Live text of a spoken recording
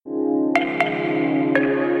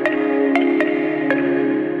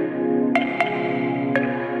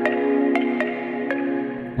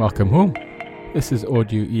Welcome home. This is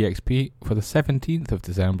Audio EXP for the 17th of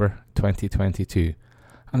December 2022,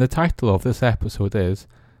 and the title of this episode is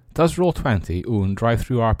Does Roll20 own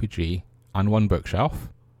DriveThruRPG and One Bookshelf?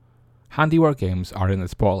 Handiwork games are in the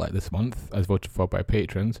spotlight this month, as voted for by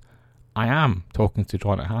patrons. I am talking to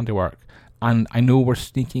John at Handiwork, and I know we're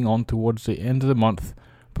sneaking on towards the end of the month,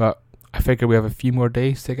 but I figure we have a few more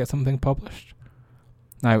days to get something published.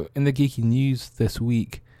 Now, in the geeky news this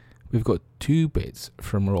week, we've got two bits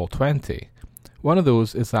from Roll20. One of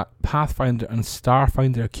those is that Pathfinder and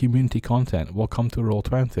Starfinder community content will come to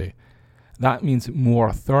Roll20. That means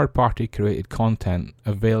more third-party created content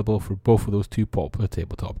available for both of those two popular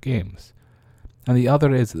tabletop games. And the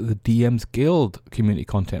other is that the DM's Guild community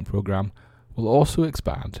content program will also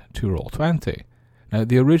expand to Roll20. Now,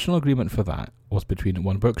 the original agreement for that was between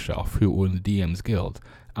One Bookshelf, who own the DM's Guild,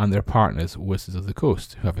 and their partners, Wizards of the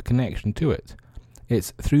Coast, who have a connection to it.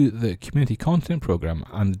 It's through the community content program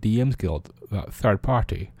and the DM's Guild that third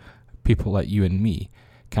party, people like you and me,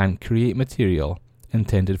 can create material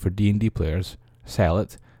intended for D&D players, sell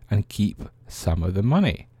it, and keep some of the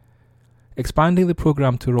money. Expanding the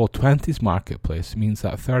program to Roll20's marketplace means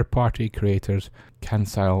that third party creators can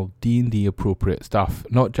sell D&D appropriate stuff,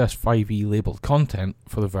 not just 5e labelled content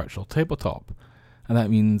for the virtual tabletop. And that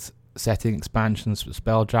means setting expansions for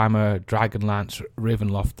Spelljammer, Dragonlance,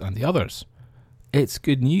 Ravenloft, and the others. It's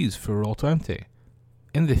good news for Roll20.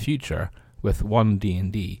 In the future, with One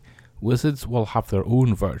D&D, Wizards will have their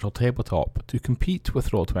own virtual tabletop to compete with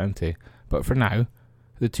Roll20, but for now,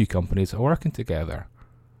 the two companies are working together.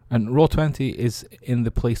 And Roll20 is in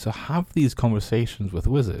the place to have these conversations with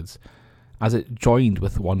Wizards, as it joined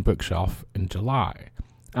with One Bookshelf in July.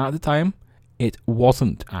 At the time, it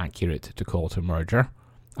wasn't accurate to call it a merger,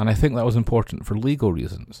 and I think that was important for legal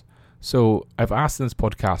reasons. So I've asked in this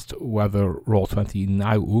podcast whether Roll20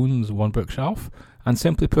 now owns One Bookshelf, and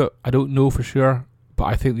simply put, I don't know for sure, but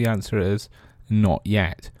I think the answer is not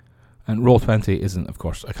yet. And Roll20 isn't, of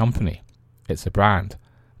course, a company. It's a brand.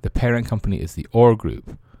 The parent company is the OR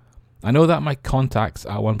Group. I know that my contacts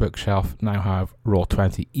at One Bookshelf now have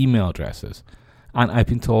Roll20 email addresses, and I've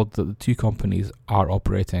been told that the two companies are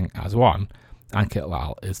operating as one, and Kit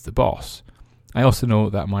Lal is the boss. I also know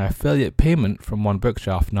that my affiliate payment from One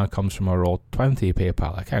Bookshelf now comes from a Roll20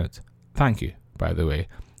 PayPal account. Thank you, by the way.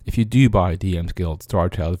 If you do buy DM's Guild,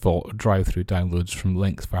 Storyteller Vault, or drive-through downloads from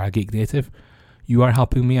links via Geek Native, you are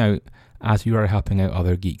helping me out as you are helping out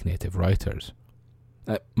other Geek Native writers.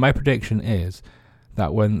 My prediction is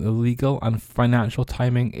that when the legal and financial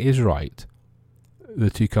timing is right, the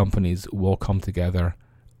two companies will come together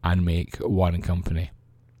and make one company.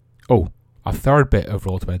 Oh, a third bit of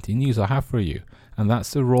Roll20 news I have for you, and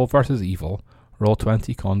that's the Roll vs. Evil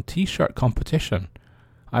Roll20Con t-shirt competition.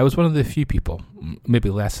 I was one of the few people, maybe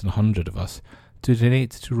less than 100 of us, to donate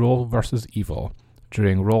to Roll vs. Evil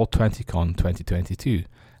during Roll20Con 2022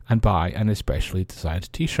 and buy an especially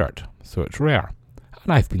designed t-shirt, so it's rare.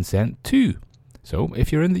 And I've been sent two. So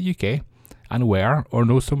if you're in the UK and wear or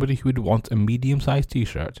know somebody who would want a medium-sized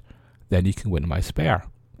t-shirt, then you can win my spare.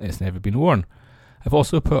 It's never been worn. I've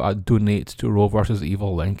also put a donate to Roll vs.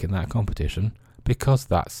 Evil link in that competition because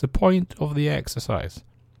that's the point of the exercise.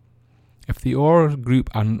 If the OR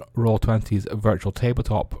Group and Roll20's virtual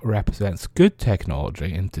tabletop represents good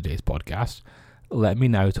technology in today's podcast, let me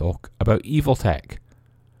now talk about evil tech.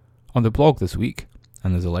 On the blog this week,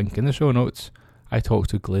 and there's a link in the show notes, I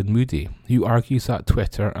talked to Glyn Moody, who argues that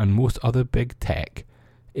Twitter and most other big tech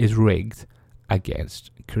is rigged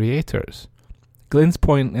against creators. Glyn's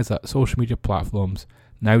point is that social media platforms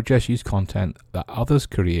now just use content that others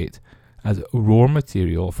create as raw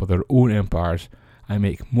material for their own empires and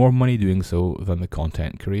make more money doing so than the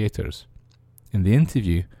content creators. In the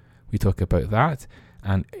interview, we talk about that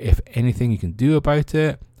and if anything you can do about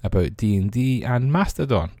it, about D&D and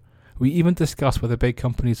Mastodon. We even discuss whether big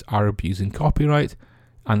companies are abusing copyright,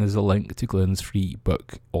 and there's a link to Glyn's free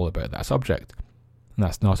book all about that subject. And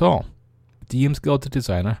that's not all. DM's Guild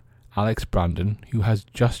designer Alex Brandon, who has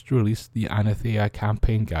just released the Anathea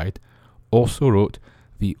campaign guide, also wrote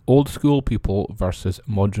the Old School People versus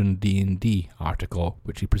Modern D&D article,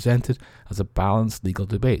 which he presented as a balanced legal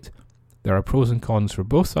debate. There are pros and cons for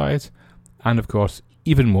both sides, and of course,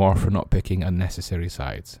 even more for not picking unnecessary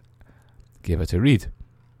sides. Give it a read.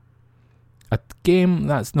 A game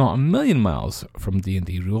that's not a million miles from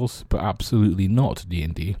D&D rules, but absolutely not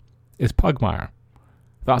D&D, is Pugmire.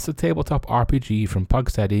 That's a tabletop RPG from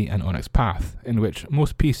Pugsteady and Onyx Path, in which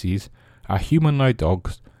most PCs are humanoid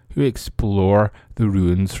dogs who explore the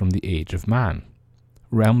ruins from the Age of Man.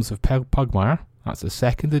 Realms of Pugmire, that's the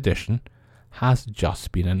second edition, has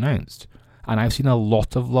just been announced, and I've seen a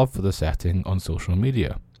lot of love for the setting on social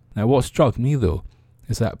media. Now what struck me though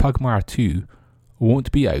is that Pugmire 2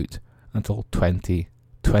 won't be out until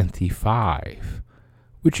 2025.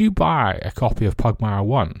 Would you buy a copy of Pugmire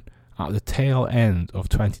 1 at the tail end of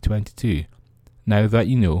 2022, now that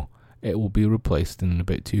you know it will be replaced in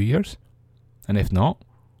about 2 years? And if not,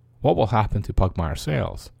 what will happen to Pugmire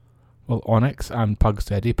sales? Will Onyx and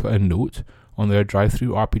Pugsteady put a note on their drive-thru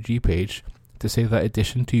RPG page to say that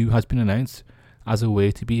Edition 2 has been announced as a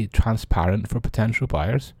way to be transparent for potential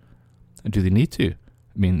buyers? And do they need to?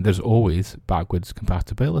 I mean, there's always backwards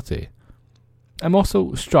compatibility. I'm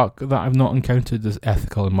also struck that I've not encountered this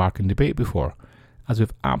ethical and marketing debate before, as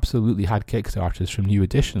we've absolutely had Kickstarters from new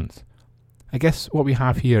editions. I guess what we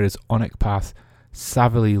have here is Onyx Path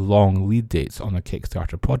savvily long lead dates on their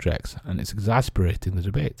Kickstarter projects, and it's exasperating the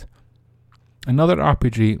debate. Another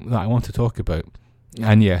RPG that I want to talk about,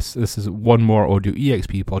 and yes, this is one more Audio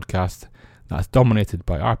EXP podcast that's dominated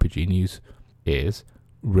by RPG news, is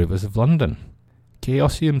Rivers of London.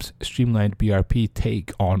 Chaosium's streamlined BRP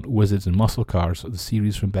take on Wizards and Muscle Cars, the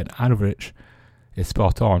series from Ben Adovich, is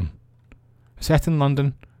spot on. Set in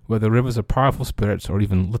London, where the rivers are powerful spirits or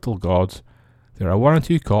even little gods, there are 1 or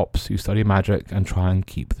 2 cops who study magic and try and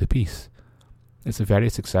keep the peace. It's a very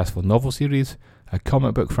successful novel series, a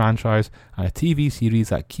comic book franchise, and a TV series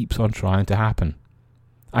that keeps on trying to happen.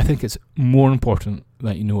 I think it's more important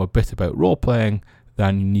that you know a bit about role-playing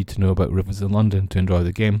than you need to know about Rivers of London to enjoy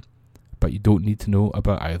the game, but you don't need to know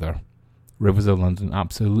about either. Rivers of London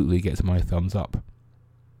absolutely gets my thumbs up.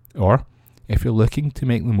 Or, if you're looking to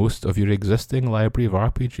make the most of your existing library of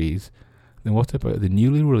RPGs, then what about the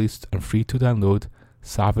newly released and free to download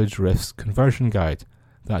Savage Rifts Conversion Guide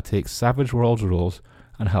that takes Savage Worlds rules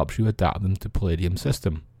and helps you adapt them to Palladium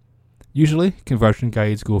system? Usually, conversion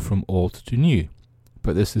guides go from old to new,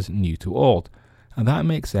 but this is new to old, and that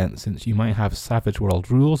makes sense since you might have Savage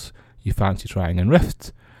World rules you fancy trying in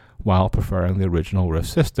Rift, while preferring the original Rift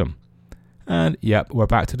system. And yep, we're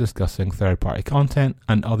back to discussing third-party content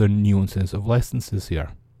and other nuances of licenses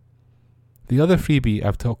here. The other freebie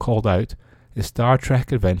I've called out is Star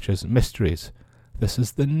Trek Adventures Mysteries. This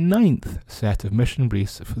is the 9th set of mission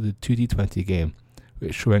briefs for the 2D20 game,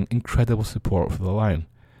 which is showing incredible support for the line.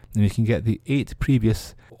 And you can get the 8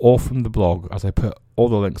 previous all from the blog, as I put all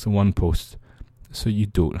the links in one post, so you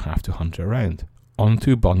don't have to hunt around. On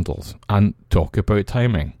to bundles, and talk about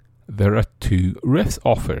timing. There are 2 Rifts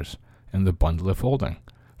offers in the bundle of holding.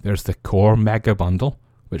 There's the Core Mega Bundle,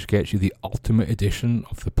 which gets you the Ultimate Edition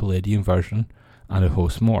of the Palladium version and a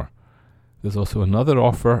host more. There's also another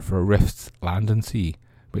offer for Rifts Land and Sea,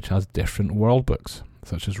 which has different world books,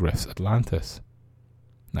 such as Rifts Atlantis.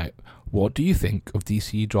 Now, what do you think of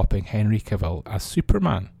DC dropping Henry Cavill as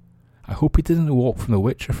Superman? I hope he didn't walk from The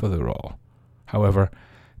Witcher for the role. However,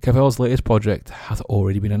 Cavill's latest project has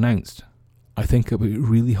already been announced. I think it'll be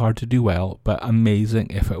really hard to do well, but amazing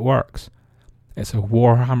if it works. It's a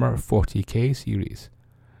Warhammer 40k series.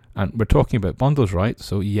 And we're talking about bundles, right?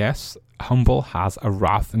 So yes, Humble has a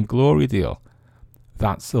Wrath and Glory deal.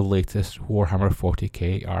 That's the latest Warhammer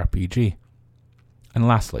 40k RPG. And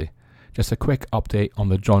lastly, just a quick update on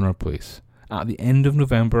the genre police. At the end of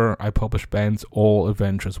November, I published Ben's All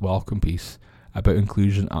Adventures Welcome piece about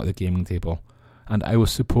inclusion at the gaming table, and I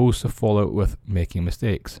was supposed to follow it with Making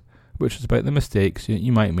Mistakes, which is about the mistakes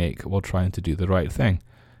you might make while trying to do the right thing.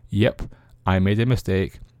 Yep, I made a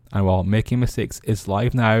mistake, and while Making Mistakes is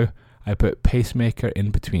live now, I put Pacemaker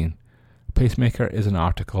in between. Pacemaker is an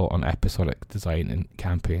article on episodic design and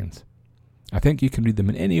campaigns. I think you can read them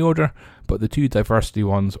in any order, but the 2 diversity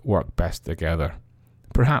ones work best together.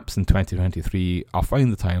 Perhaps in 2023 I'll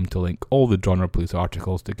find the time to link all the Genre Police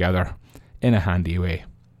articles together in a handy way.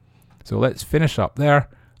 So let's finish up there.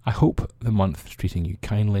 I hope the month is treating you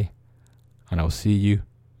kindly, and I'll see you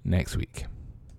next week.